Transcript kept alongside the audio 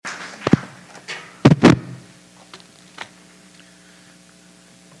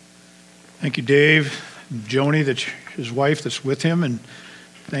Thank you, Dave, Joni, that's his wife that's with him, and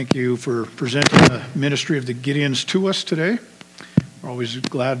thank you for presenting the ministry of the Gideons to us today. We're always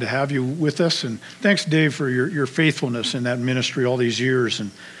glad to have you with us, and thanks, Dave, for your faithfulness in that ministry all these years,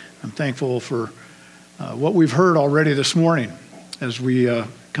 and I'm thankful for what we've heard already this morning as we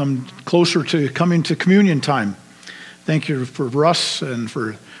come closer to coming to communion time. Thank you for Russ and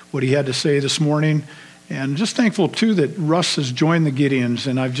for what he had to say this morning. And just thankful, too, that Russ has joined the Gideons,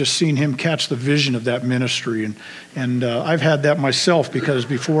 and I've just seen him catch the vision of that ministry. And I've had that myself because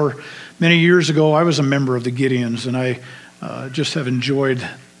before, many years ago, I was a member of the Gideons, and I just have enjoyed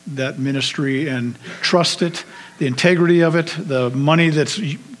that ministry and trust it, the integrity of it. The money that's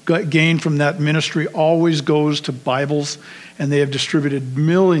gained from that ministry always goes to Bibles, and they have distributed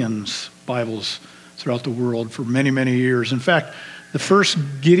millions of Bibles throughout the world for many, many years. In fact, the first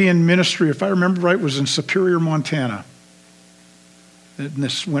Gideon ministry, if I remember right, was in Superior, Montana. And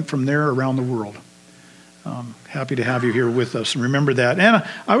this went from there around the world. Happy to have you here with us, and remember that. And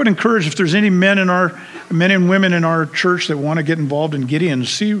I would encourage, if there's any men and women in our church that want to get involved in Gideon,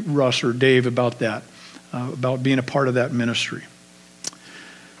 see Russ or Dave about that, about being a part of that ministry.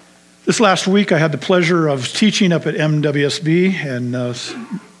 This last week, I had the pleasure of teaching up at MWSB and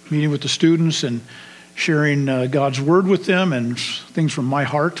meeting with the students and sharing God's word with them and things from my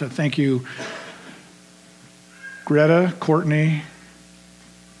heart. Thank you, Greta, Courtney,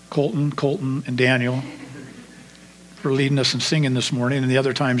 Colton, and Daniel for leading us and singing this morning. And the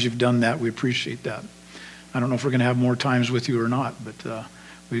other times you've done that, we appreciate that. I don't know if we're going to have more times with you or not, but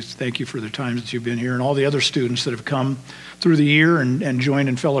we thank you for the times that you've been here and all the other students that have come through the year and joined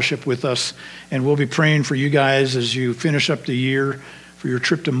in fellowship with us. And we'll be praying for you guys as you finish up the year for your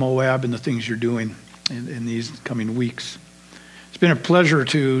trip to Moab and the things you're doing in these coming weeks. It's been a pleasure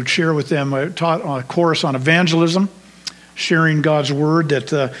to share with them. I taught a course on evangelism, sharing God's word,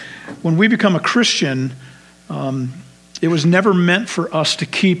 that when we become a Christian, it was never meant for us to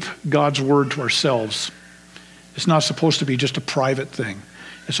keep God's word to ourselves. It's not supposed to be just a private thing.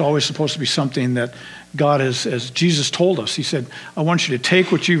 It's always supposed to be something that God has, as Jesus told us, he said, I want you to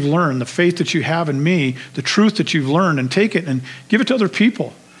take what you've learned, the faith that you have in me, the truth that you've learned, and take it and give it to other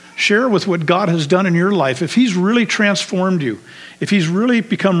people. Share with what God has done in your life. If he's really transformed you, if he's really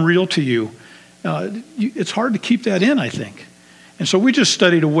become real to you, it's hard to keep that in, I think. And so we just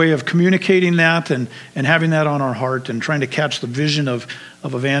studied a way of communicating that and having that on our heart and trying to catch the vision of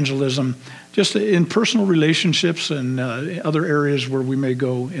evangelism, just in personal relationships and other areas where we may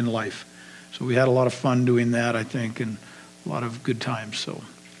go in life. So we had a lot of fun doing that, I think, and a lot of good times. So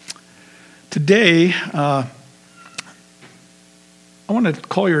today, I want to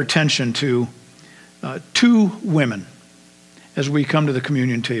call your attention to two women as we come to the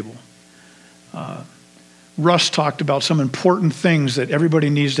communion table. Russ talked about some important things that everybody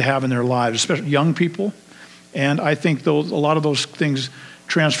needs to have in their lives, especially young people. And I think a lot of those things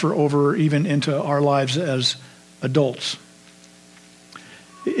transfer over even into our lives as adults.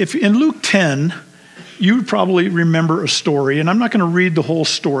 If in Luke 10, you would probably remember a story, and I'm not going to read the whole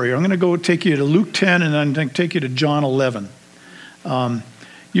story. I'm going to go take you to Luke 10 and then take you to John 11.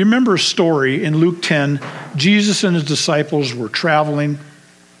 You remember a story in Luke 10, Jesus and his disciples were traveling,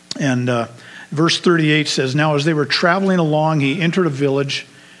 and verse 38 says, now as they were traveling along, he entered a village,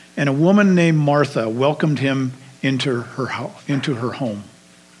 and a woman named Martha welcomed him into her home.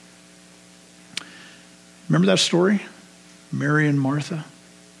 Remember that story? Mary and Martha?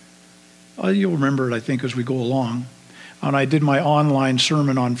 You'll remember it, I think, as we go along. And I did my online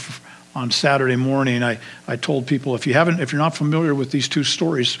sermon on Saturday morning. I told people, if you're not familiar with these two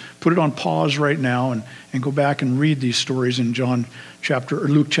stories, put it on pause right now and go back and read these stories in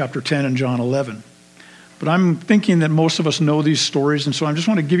Luke chapter 10 and John 11. But I'm thinking that most of us know these stories, and so I just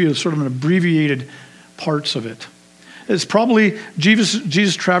want to give you sort of an abbreviated parts of it. It's probably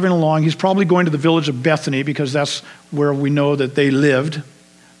Jesus traveling along. He's probably going to the village of Bethany because that's where we know that they lived,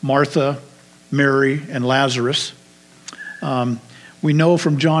 Martha, Mary, and Lazarus. We know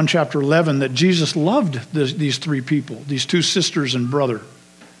from John chapter 11 that Jesus loved these three people, these two sisters and brother.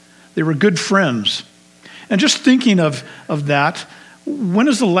 They were good friends. And just thinking of that, when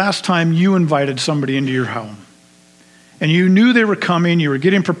is the last time you invited somebody into your home? And you knew they were coming, you were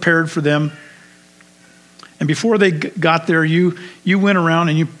getting prepared for them. And before they got there, you went around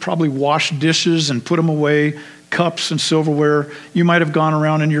and you probably washed dishes and put them away, cups and silverware. You might have gone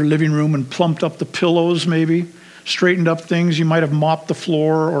around in your living room and plumped up the pillows maybe, straightened up things. You might have mopped the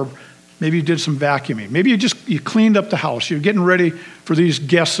floor, or maybe you did some vacuuming. Maybe you cleaned up the house. You're getting ready for these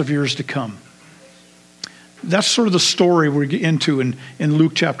guests of yours to come. That's sort of the story we're into in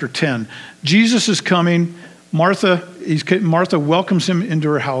Luke chapter 10. Jesus is coming. Martha welcomes him into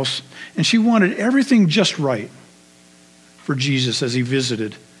her house, and she wanted everything just right for Jesus as he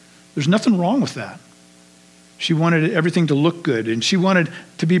visited. There's nothing wrong with that. She wanted everything to look good, and she wanted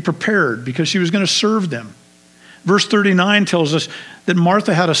to be prepared because she was going to serve them. Verse 39 tells us that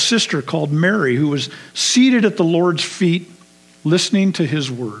Martha had a sister called Mary who was seated at the Lord's feet listening to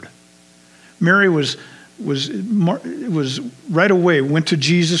his word. Mary was right away, went to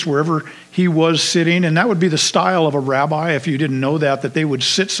Jesus wherever he was sitting, and that would be the style of a rabbi, if you didn't know that they would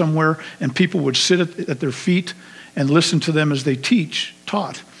sit somewhere and people would sit at their feet and listen to them as they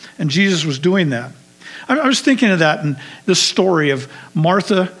taught. And Jesus was doing that. I was thinking of that in the story of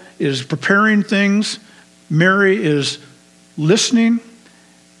Martha is preparing things, Mary is listening,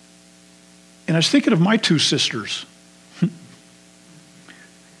 and I was thinking of my two sisters.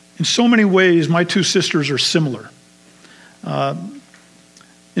 In so many ways, my two sisters are similar.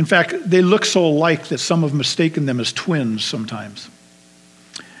 In fact, they look so alike that some have mistaken them as twins sometimes.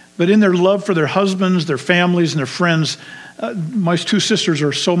 But in their love for their husbands, their families, and their friends, my two sisters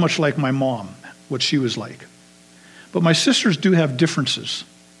are so much like my mom, what she was like. But my sisters do have differences,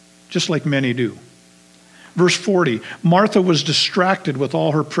 just like many do. Verse 40, Martha was distracted with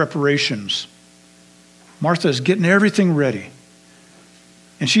all her preparations. Martha is getting everything ready.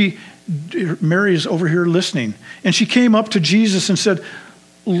 And Mary is over here listening. And she came up to Jesus and said,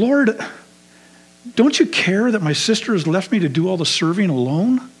 Lord, don't you care that my sister has left me to do all the serving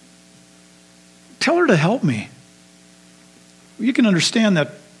alone? Tell her to help me. You can understand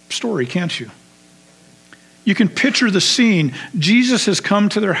that story, can't you? You can picture the scene. Jesus has come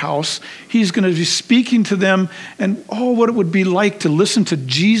to their house. He's going to be speaking to them. And what it would be like to listen to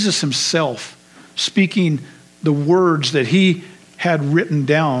Jesus himself speaking the words that he had written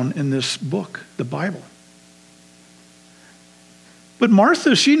down in this book, the Bible. But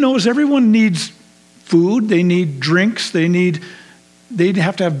Martha, she knows everyone needs food. They need drinks. They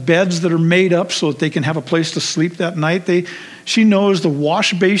have to have beds that are made up so that they can have a place to sleep that night. She knows the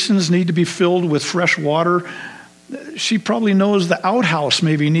wash basins need to be filled with fresh water. She probably knows the outhouse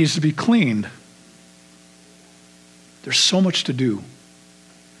maybe needs to be cleaned. There's so much to do.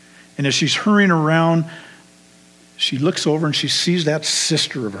 And as she's hurrying around, she looks over and she sees that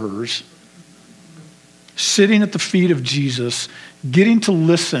sister of hers sitting at the feet of Jesus, getting to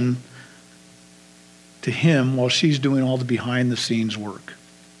listen to him while she's doing all the behind-the-scenes work.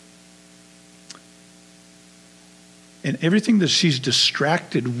 And everything that she's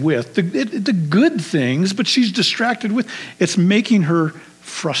distracted with, the good things, but she's distracted with, it's making her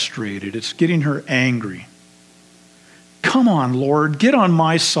frustrated. It's getting her angry. Come on, Lord, get on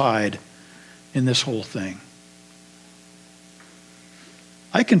my side in this whole thing.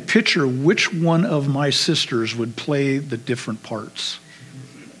 I can picture which one of my sisters would play the different parts.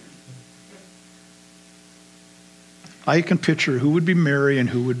 I can picture who would be Mary and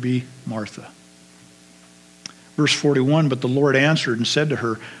who would be Martha. Verse 41, but the Lord answered and said to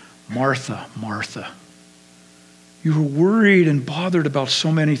her, Martha, Martha, you are worried and bothered about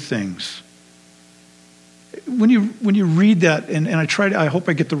so many things. When you read that, and I hope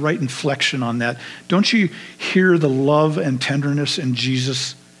I get the right inflection on that, don't you hear the love and tenderness in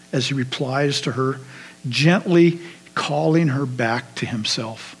Jesus as he replies to her, gently calling her back to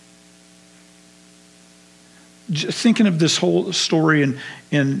himself? Thinking of this whole story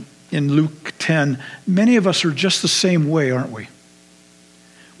in Luke 10, many of us are just the same way, aren't we?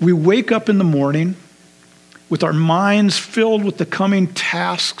 We wake up in the morning with our minds filled with the coming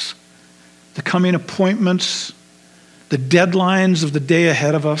tasks, the coming appointments, the deadlines of the day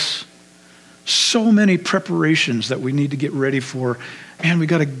ahead of us. So many preparations that we need to get ready for. Man, we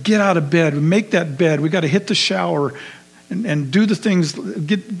got to get out of bed, make that bed, we got to hit the shower and do the things,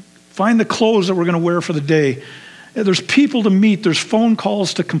 find the clothes that we're going to wear for the day. There's people to meet, there's phone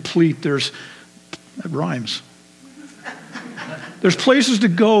calls to complete, that rhymes. There's places to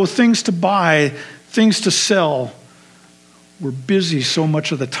go, things to buy, things to sell. We're busy so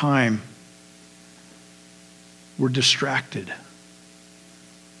much of the time. We're distracted.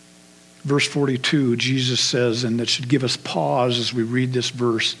 Verse 42, Jesus says, and that should give us pause as we read this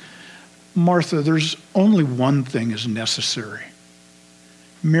verse, Martha, there's only one thing is necessary.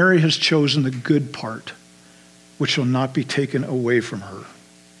 Mary has chosen the good part, which shall not be taken away from her.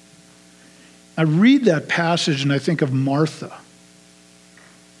 I read that passage and I think of Martha.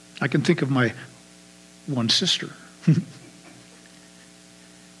 I can think of my one sister.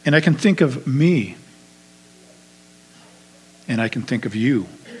 And I can think of me. And I can think of you.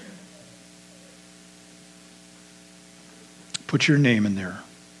 Put your name in there.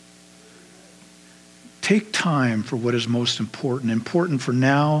 Take time for what is most important. Important for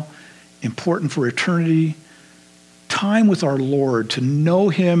now, important for eternity, time with our Lord, to know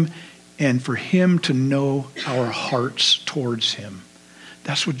him and for him to know our hearts towards him.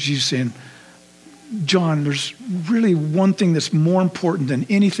 That's what Jesus is saying. John, there's really one thing that's more important than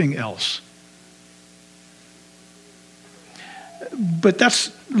anything else. But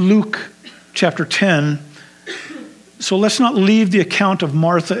that's Luke chapter 10. So let's not leave the account of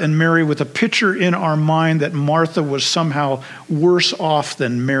Martha and Mary with a picture in our mind that Martha was somehow worse off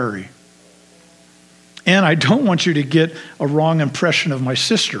than Mary. And I don't want you to get a wrong impression of my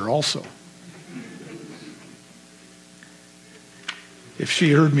sister also. If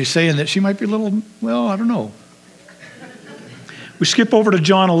she heard me saying that, she might be a little, well, I don't know. We skip over to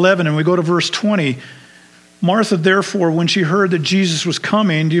John 11 and we go to verse 20. Martha, therefore, when she heard that Jesus was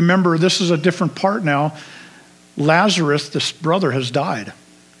coming, do you remember, this is a different part now. Lazarus, this brother, has died.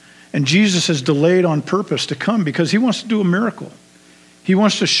 And Jesus has delayed on purpose to come because he wants to do a miracle. He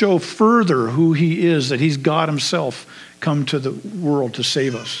wants to show further who he is, that he's God himself come to the world to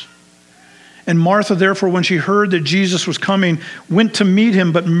save us. And Martha, therefore, when she heard that Jesus was coming, went to meet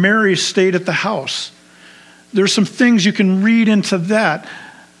him, but Mary stayed at the house. There's some things you can read into that.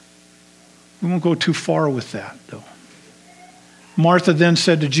 We won't go too far with that, though. Martha then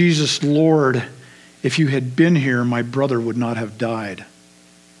said to Jesus, Lord, if you had been here, my brother would not have died.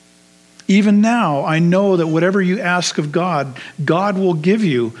 Even now, I know that whatever you ask of God, God will give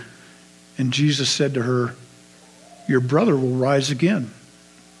you. And Jesus said to her, your brother will rise again.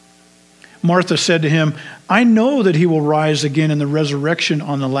 Martha said to him, I know that he will rise again in the resurrection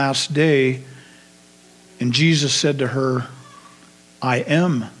on the last day. And Jesus said to her, I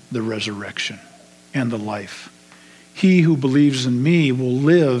am the resurrection and the life. He who believes in me will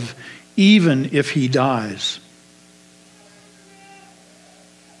live even if he dies.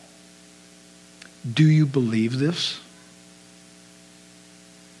 Do you believe this?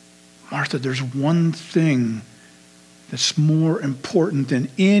 Martha, there's one thing that's more important than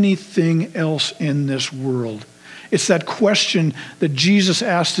anything else in this world. It's that question that Jesus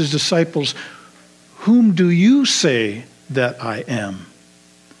asked his disciples, whom do you say that I am?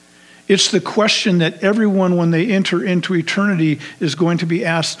 It's the question that everyone, when they enter into eternity, is going to be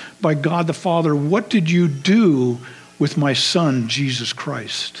asked by God the Father, what did you do with my son, Jesus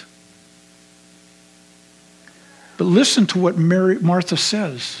Christ? But listen to what Martha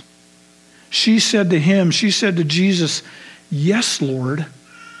says. She said to Jesus, yes, Lord,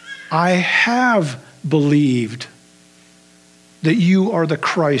 I have believed that you are the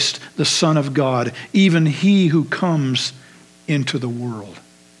Christ, the Son of God, even he who comes into the world.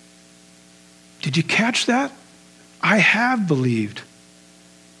 Did you catch that? I have believed.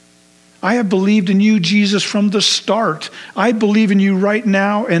 I have believed in you, Jesus, from the start. I believe in you right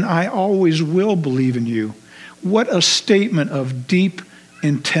now, and I always will believe in you. What a statement of deep,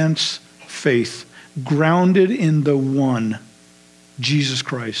 intense faith, grounded in the one, Jesus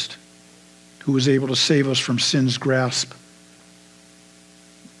Christ, who was able to save us from sin's grasp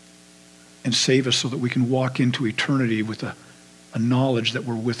and save us so that we can walk into eternity with a knowledge that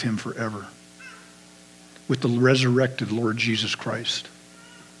we're with him forever, with the resurrected Lord Jesus Christ.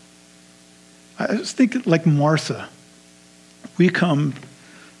 I think like Martha, we come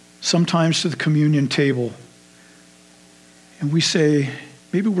sometimes to the communion table and we say,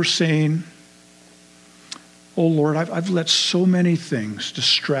 maybe we're saying, oh Lord, I've let so many things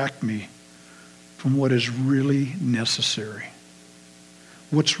distract me from what is really necessary,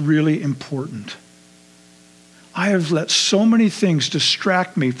 what's really important. I have let so many things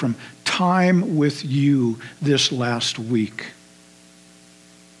distract me from time with you this last week.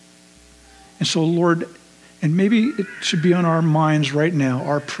 And so, Lord, and maybe it should be on our minds right now,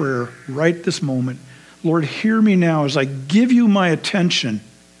 our prayer, right this moment. Lord, hear me now as I give you my attention,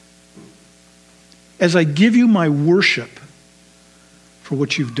 as I give you my worship for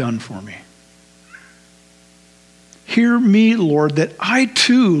what you've done for me. Hear me, Lord, that I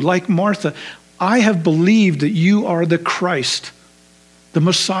too, like Martha, I have believed that you are the Christ, the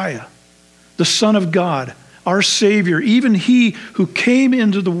Messiah, the Son of God, our Savior, even he who came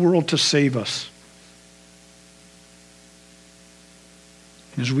into the world to save us.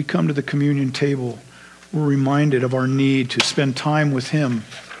 And as we come to the communion table, we're reminded of our need to spend time with him.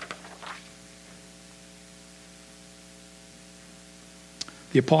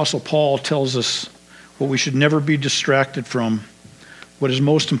 The Apostle Paul tells us what we should never be distracted from, what is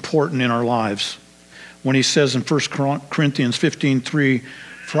most important in our lives, when he says in 1 Corinthians 15:3,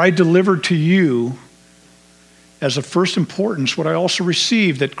 for I delivered to you as of first importance what I also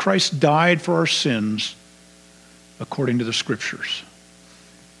received, that Christ died for our sins according to the Scriptures.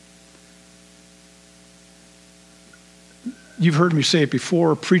 You've heard me say it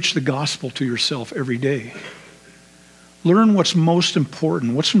before, preach the gospel to yourself every day. Learn what's most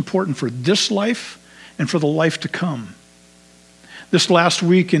important, what's important for this life and for the life to come. This last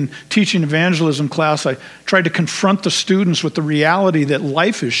week in teaching evangelism class, I tried to confront the students with the reality that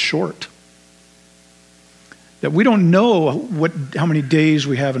life is short. That we don't know how many days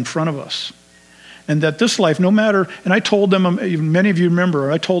we have in front of us. And that this life, no matter, and I told them, many of you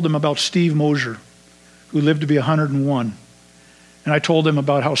remember, I told them about Steve Mosier, who lived to be 101. And I told them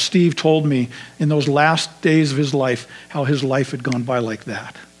about how Steve told me in those last days of his life, how his life had gone by like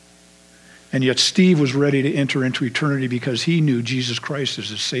that. And yet Steve was ready to enter into eternity because he knew Jesus Christ as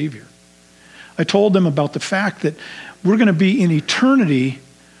his Savior. I told them about the fact that we're going to be in eternity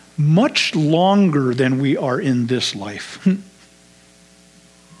much longer than we are in this life.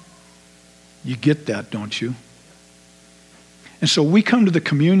 You get that, don't you? And so we come to the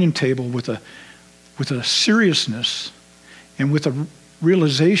communion table with a seriousness and with a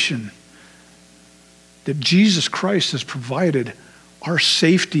realization that Jesus Christ has provided our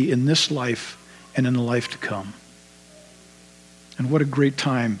safety in this life and in the life to come. And what a great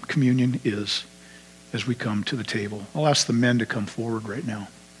time communion is as we come to the table. I'll ask the men to come forward right now.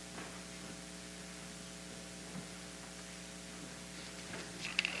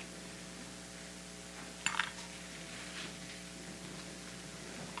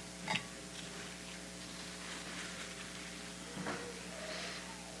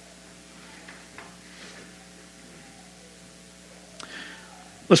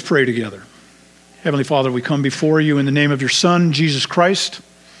 Let's pray together. Heavenly Father, we come before you in the name of your Son, Jesus Christ,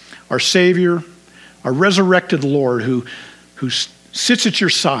 our Savior, our resurrected Lord, who sits at your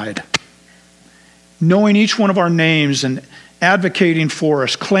side, knowing each one of our names and advocating for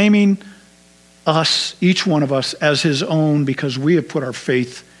us, claiming us, each one of us, as his own because we have put our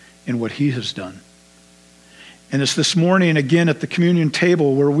faith in what he has done. And it's this morning, again, at the communion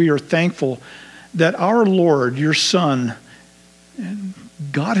table where we are thankful that our Lord, your Son, and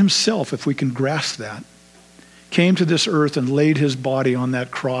God himself, if we can grasp that, came to this earth and laid his body on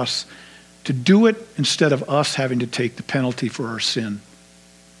that cross to do it instead of us having to take the penalty for our sin,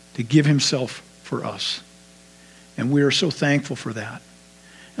 to give himself for us. And we are so thankful for that.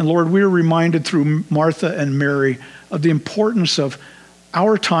 And Lord, we are reminded through Martha and Mary of the importance of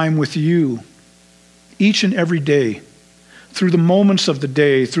our time with you each and every day, through the moments of the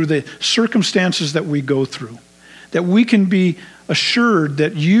day, through the circumstances that we go through, that we can be assured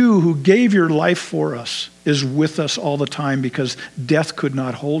that you who gave your life for us is with us all the time because death could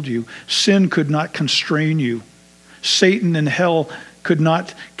not hold you. Sin could not constrain you. Satan and hell could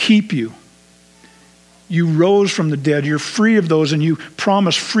not keep you. You rose from the dead. You're free of those, and you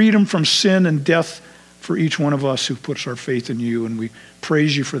promise freedom from sin and death for each one of us who puts our faith in you, and we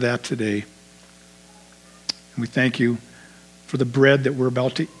praise you for that today. And we thank you for the bread that we're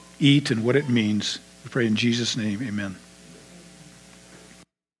about to eat and what it means. We pray in Jesus' name, amen.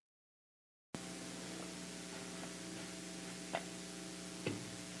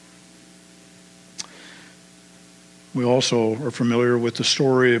 We also are familiar with the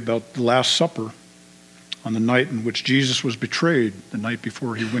story about the Last Supper on the night in which Jesus was betrayed, the night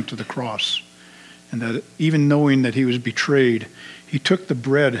before he went to the cross. And that even knowing that he was betrayed, he took the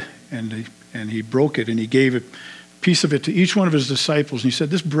bread and he broke it and he gave a piece of it to each one of his disciples. And he said,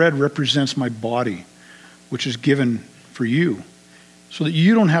 this bread represents my body, which is given for you, so that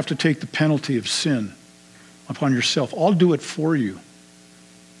you don't have to take the penalty of sin upon yourself. I'll do it for you.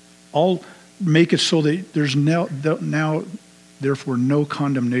 I'll make it so that there's now therefore no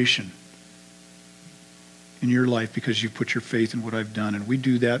condemnation in your life because you've put your faith in what I've done. And we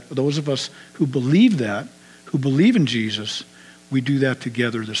do that. Those of us who believe that, who believe in Jesus, we do that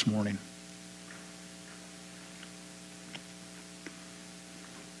together this morning.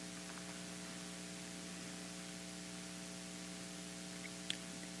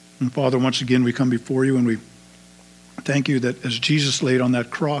 And Father, once again, we come before you and we thank you that as Jesus laid on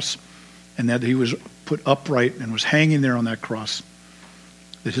that cross and that he was put upright and was hanging there on that cross,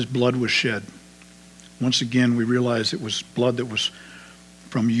 that his blood was shed. Once again, we realize it was blood that was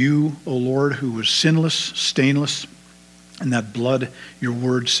from you, O Lord, who was sinless, stainless, and that blood, your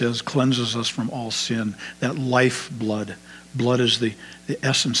word says, cleanses us from all sin. That life blood. Blood is the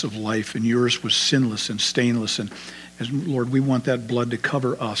essence of life, and yours was sinless and stainless. And as Lord, we want that blood to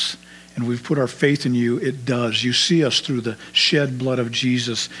cover us. And we've put our faith in you. It does. You see us through the shed blood of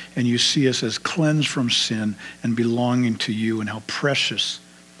Jesus, and you see us as cleansed from sin and belonging to you, and how precious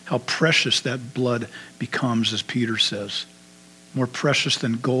that blood becomes, as Peter says. More precious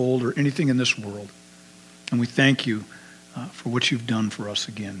than gold or anything in this world. And we thank you for what you've done for us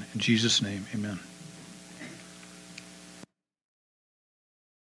again. In Jesus' name, amen.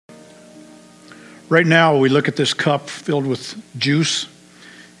 Right now, we look at this cup filled with juice,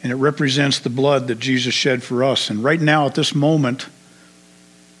 and it represents the blood that Jesus shed for us. And right now, at this moment,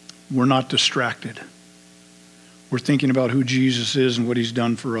 we're not distracted. We're thinking about who Jesus is and what he's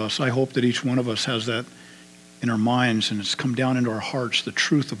done for us. I hope that each one of us has that in our minds, and it's come down into our hearts, the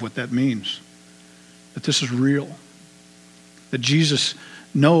truth of what that means. That this is real. That Jesus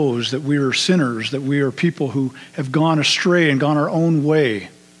knows that we are sinners, that we are people who have gone astray and gone our own way.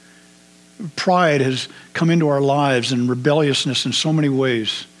 Pride has come into our lives and rebelliousness in so many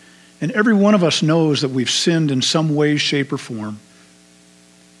ways. And every one of us knows that we've sinned in some way, shape, or form.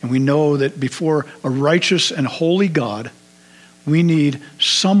 And we know that before a righteous and holy God, we need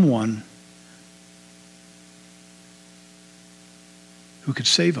someone who could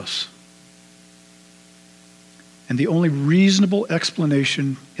save us. And the only reasonable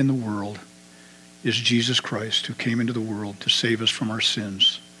explanation in the world is Jesus Christ, who came into the world to save us from our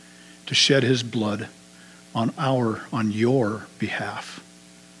sins, to shed his blood on your behalf.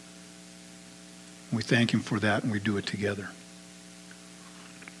 We thank him for that, and we do it together.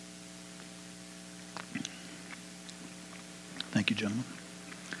 Thank you, gentlemen.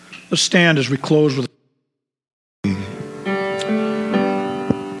 Let's stand as we close with.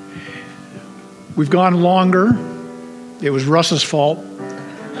 We've gone longer. It was Russ's fault.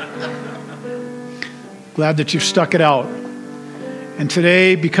 Glad that you've stuck it out. And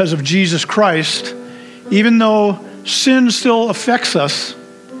today, because of Jesus Christ, even though sin still affects us,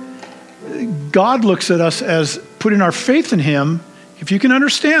 God looks at us as putting our faith in him. If you can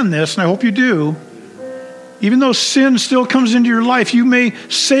understand this, and I hope you do, even though sin still comes into your life, you may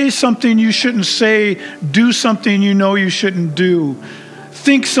say something you shouldn't say, do something you know you shouldn't do,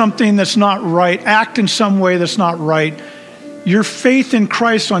 think something that's not right, act in some way that's not right. Your faith in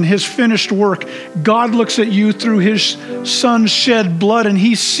Christ on his finished work, God looks at you through his son's shed blood, and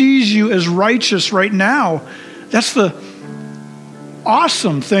he sees you as righteous right now. That's the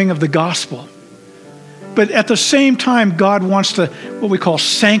awesome thing of the gospel. But at the same time, God wants to, what we call,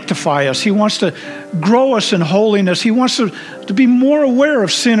 sanctify us. He wants to grow us in holiness. He wants to be more aware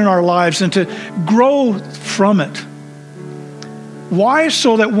of sin in our lives and to grow from it. Why?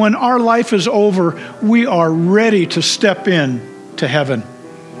 So that when our life is over, we are ready to step in to heaven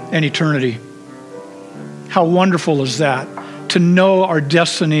and eternity. How wonderful is that, to know our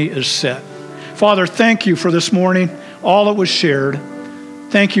destiny is set. Father, thank you for this morning, all that was shared.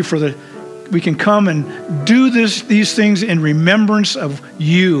 Thank you for we can come and do these things in remembrance of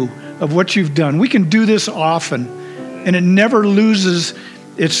you, of what you've done. We can do this often, and it never loses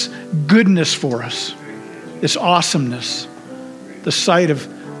its goodness for us, its awesomeness, the sight of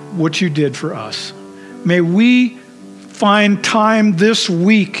what you did for us. May we find time this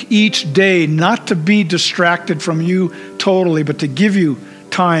week, each day, not to be distracted from you totally, but to give you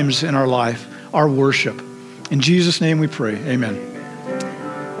times in our life, our worship. In Jesus' name we pray, amen.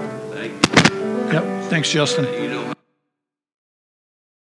 Yep, thanks, Justin.